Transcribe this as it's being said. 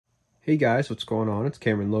Hey guys, what's going on? It's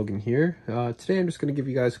Cameron Logan here. Today I'm just going to give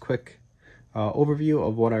you guys a quick overview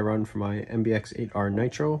of what I run for my MBX8R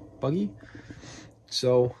nitro buggy.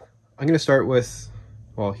 So I'm going to start with,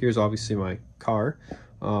 well, here's obviously my car,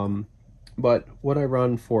 but what I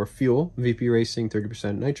run for fuel: VP Racing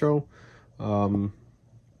 30% nitro.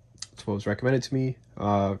 That's what was recommended to me.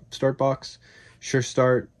 Start box, Sure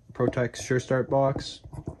Start, Protex Sure Start box.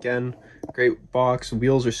 Again, great box.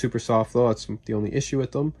 Wheels are super soft though, that's the only issue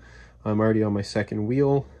with them. I'm already on my second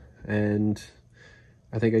wheel, and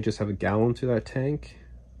I think I just have a gallon through that tank,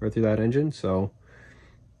 or through that engine, so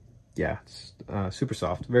yeah, it's super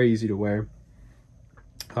soft, very easy to wear.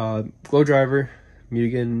 Glow driver,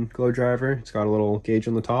 Mugen glow driver. It's got a little gauge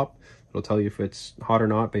on the top. It'll tell you if it's hot or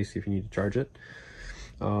not, basically if you need to charge it.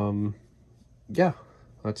 Yeah,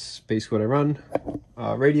 that's basically what I run.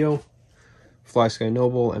 Radio, Fly Sky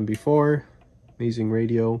Noble MB4, amazing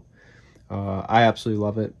radio. I absolutely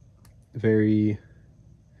love it. You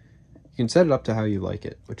can set it up to how you like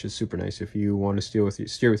it, which is super nice. If you want to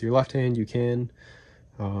steer with your left hand, you can.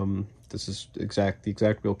 This is the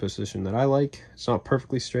exact wheel position that I like. It's not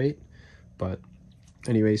perfectly straight, but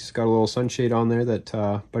anyways, it's got a little sunshade on there that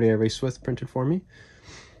buddy I raced with printed for me.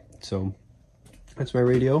 So that's my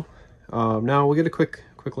radio. Now we'll get a quick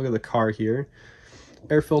look at the car here.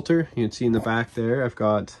 Air filter, you can see in the back there, I've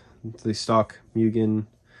got the stock Mugen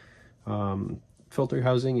filter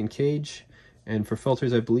housing and cage. And for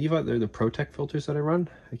filters, I believe they're the Protec filters that I run.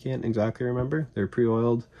 I can't exactly remember. They're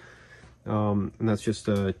pre-oiled. And that's just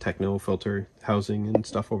a Techno filter housing and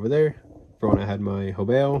stuff over there. For when I had my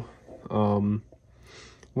Hobeo.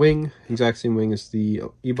 Wing, exact same wing as the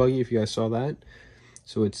e-buggy, if you guys saw that.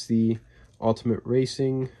 So it's the Ultimate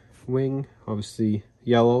Racing wing. Obviously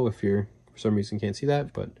yellow, if you're for some reason can't see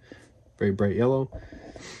that, but very bright yellow.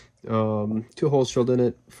 2 holes drilled in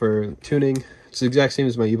it for tuning. It's the exact same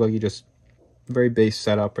as my e-buggy, just very base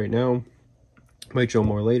setup right now. Might drill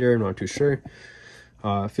more later, I'm not too sure.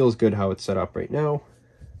 Feels good how it's set up right now.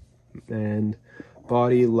 And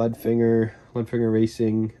body, lead finger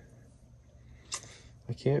racing.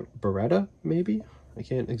 Beretta maybe? I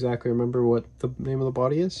can't exactly remember what the name of the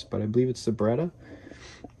body is, but I believe it's the Beretta.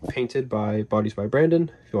 Painted by Bodies by Brandon.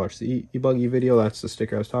 If you watch the e-buggy video, that's the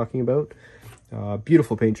sticker I was talking about.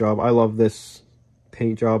 Beautiful paint job. I love this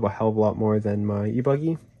paint job a hell of a lot more than my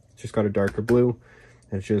e-buggy. It's just got a darker blue,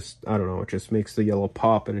 and it's just, I don't know, it just makes the yellow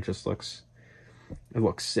pop, and it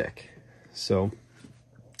looks sick. So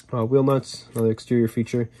wheel nuts, another exterior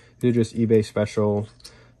feature. They're just eBay special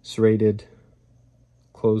serrated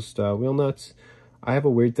closed wheel nuts. I have a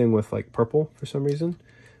weird thing with like purple for some reason,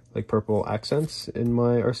 like purple accents in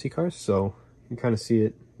my RC cars, so you kind of see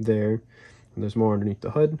it there, and there's more underneath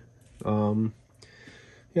the hood.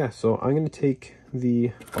 Yeah, so I'm going to take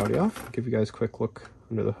the body off, give you guys a quick look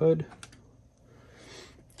under the hood.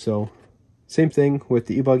 So same thing with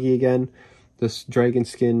the e-buggy again, this dragon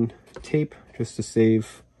skin tape just to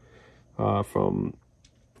save from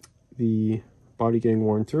the body getting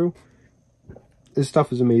worn through. This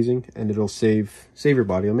stuff is amazing, and it'll save your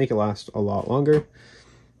body. It'll make it last a lot longer.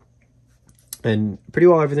 And pretty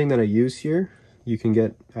well everything that I use here you can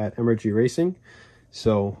get at MRG Racing,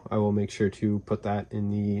 so I will make sure to put that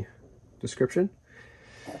in the description.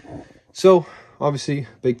 So obviously,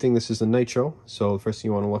 big thing, this is the nitro, so the first thing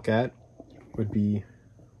you want to look at would be,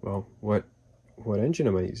 well, what engine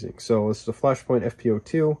am I using? So this is a Flashpoint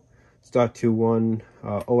FP02. It's .21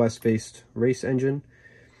 OS based race engine.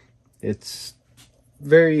 It's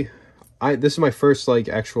very, this is my first like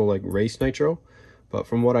actual like race nitro, but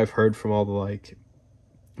from what I've heard from all the like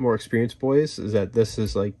more experienced boys is that this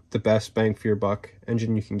is like the best bang for your buck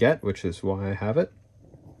engine you can get, which is why I have it.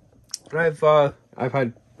 And I've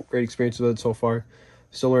had great experience with it so far.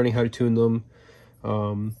 Still learning how to tune them.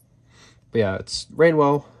 But yeah, it's ran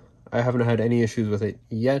well. I haven't had any issues with it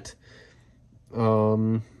yet.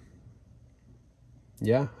 Yeah,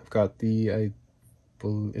 I've got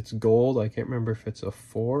it's gold. I can't remember if it's a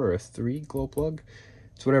 4 or a 3 glow plug.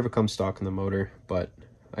 It's whatever comes stock in the motor, but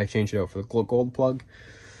I changed it out for the gold plug.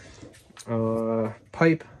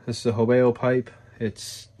 Pipe. This is a Hobeo pipe.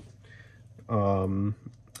 It's the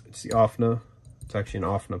OFNA. It's actually an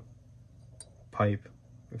OFNA pipe.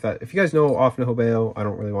 If you guys know OFNA Hobeo, I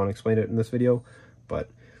don't really want to explain it in this video,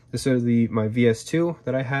 but this is my VS2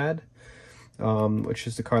 that I had, which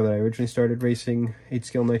is the car that I originally started racing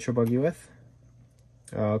 8-scale nitro buggy with.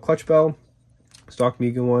 Clutch bell, stock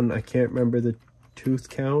Mugen one. I can't remember the tooth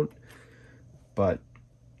count, but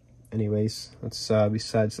anyways, that's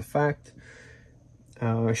besides the fact.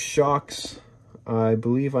 Shocks, I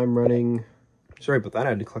believe I'm running, sorry about that, I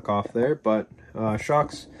had to click off there, but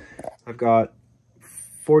shocks, I've got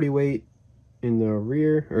 40 weight in the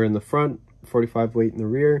rear, or in the front, 45 weight in the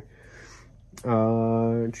rear.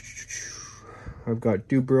 I've got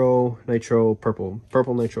Dubro nitro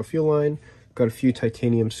purple nitro fuel line. Got a few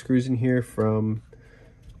titanium screws in here from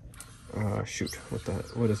shoot,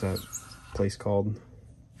 what is that place called?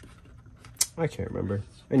 I can't remember.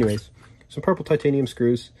 Anyways, some purple titanium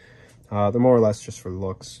screws. They're more or less just for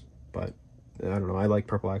looks, but I don't know, I like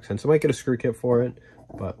purple accents. I might get a screw kit for it,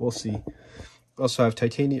 but we'll see. Also have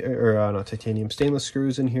titanium, or not titanium, stainless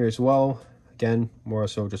screws in here as well. Again, more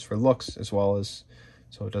so just for looks, as well as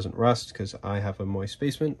so it doesn't rust, because I have a moist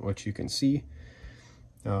basement, which you can see.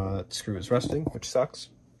 The screw is rusting, which sucks,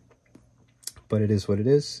 but it is what it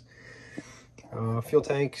is. Fuel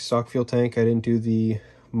tank, stock fuel tank. I didn't do the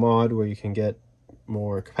mod where you can get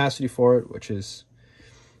more capacity for it, which is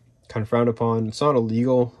kind of frowned upon. It's not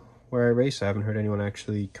illegal where I race. I haven't heard anyone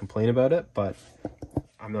actually complain about it, but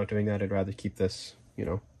I'm not doing that. I'd rather keep this, you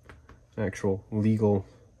know, an actual legal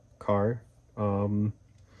car.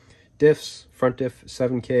 Diffs, front diff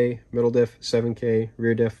 7K, middle diff 7K,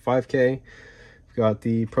 rear diff 5K. We've got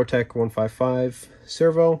the Protec 155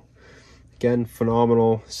 servo. Again,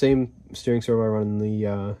 phenomenal. Same steering servo I run in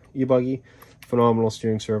the e-buggy. Phenomenal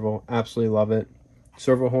steering servo. Absolutely love it.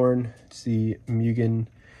 Servo horn. It's the Mugen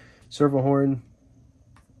servo horn.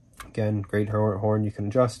 Again, great horn. You can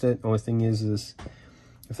adjust it. Only thing is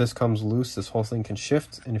if this comes loose, this whole thing can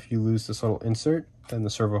shift. And if you lose this little insert, then the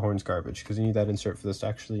servo horn's garbage, because you need that insert for this to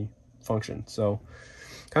actually function. So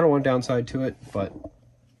kind of one downside to it, but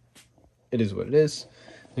it is what it is.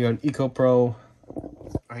 You got an Eco Pro.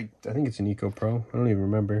 I think it's an Eco Pro. I don't even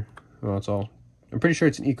remember. Oh, it's all. I'm pretty sure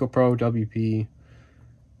it's an Eco Pro WP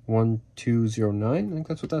 1209. I think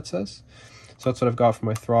that's what that says. So that's what I've got for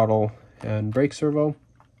my throttle and brake servo.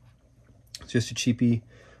 It's just a cheapie.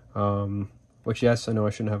 Which, yes, I know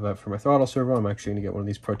I shouldn't have that for my throttle servo. I'm actually going to get one of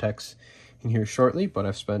these Protecs in here shortly, but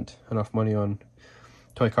I've spent enough money on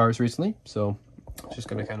toy cars recently, so I'm just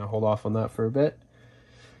going to kind of hold off on that for a bit.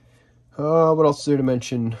 What else is there to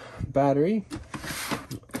mention? Battery.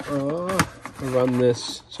 I run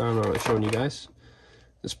this, sorry I'm not really showing you guys.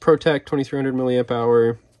 This Protec 2300 milliamp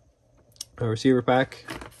hour receiver pack.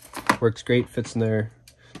 Works great, fits in there.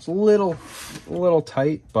 It's a little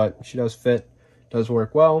tight, but she does fit, does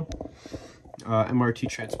work well. MRT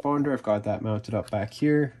transponder, I've got that mounted up back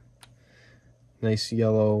here. Nice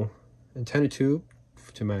yellow antenna tube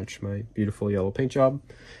to match my beautiful yellow paint job.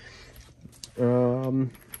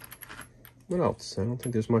 What else? I don't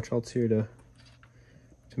think there's much else here to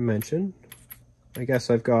mention. I guess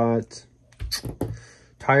I've got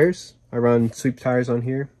tires. I run sweep tires on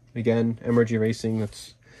here. Again, MRG Racing,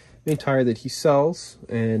 that's the main tire that he sells,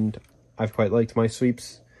 and I've quite liked my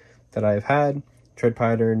sweeps that I've had, tread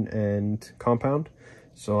pattern and compound.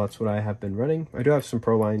 So that's what I have been running. I do have some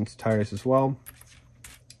Proline tires as well.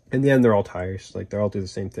 In the end, they're all tires. Like, they all do the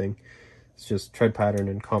same thing. It's just tread pattern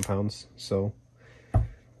and compounds. So,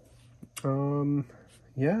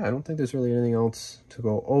 yeah, I don't think there's really anything else to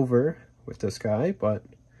go over with this guy, but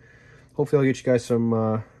hopefully I'll get you guys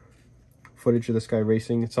some footage of this guy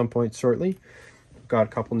racing at some point shortly. I've got a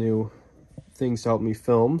couple new things to help me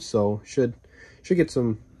film, so should get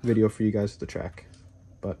some video for you guys at the track.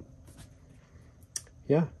 But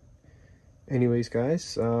yeah, anyways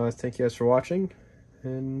guys, thank you guys for watching,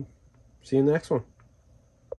 and see you in the next one.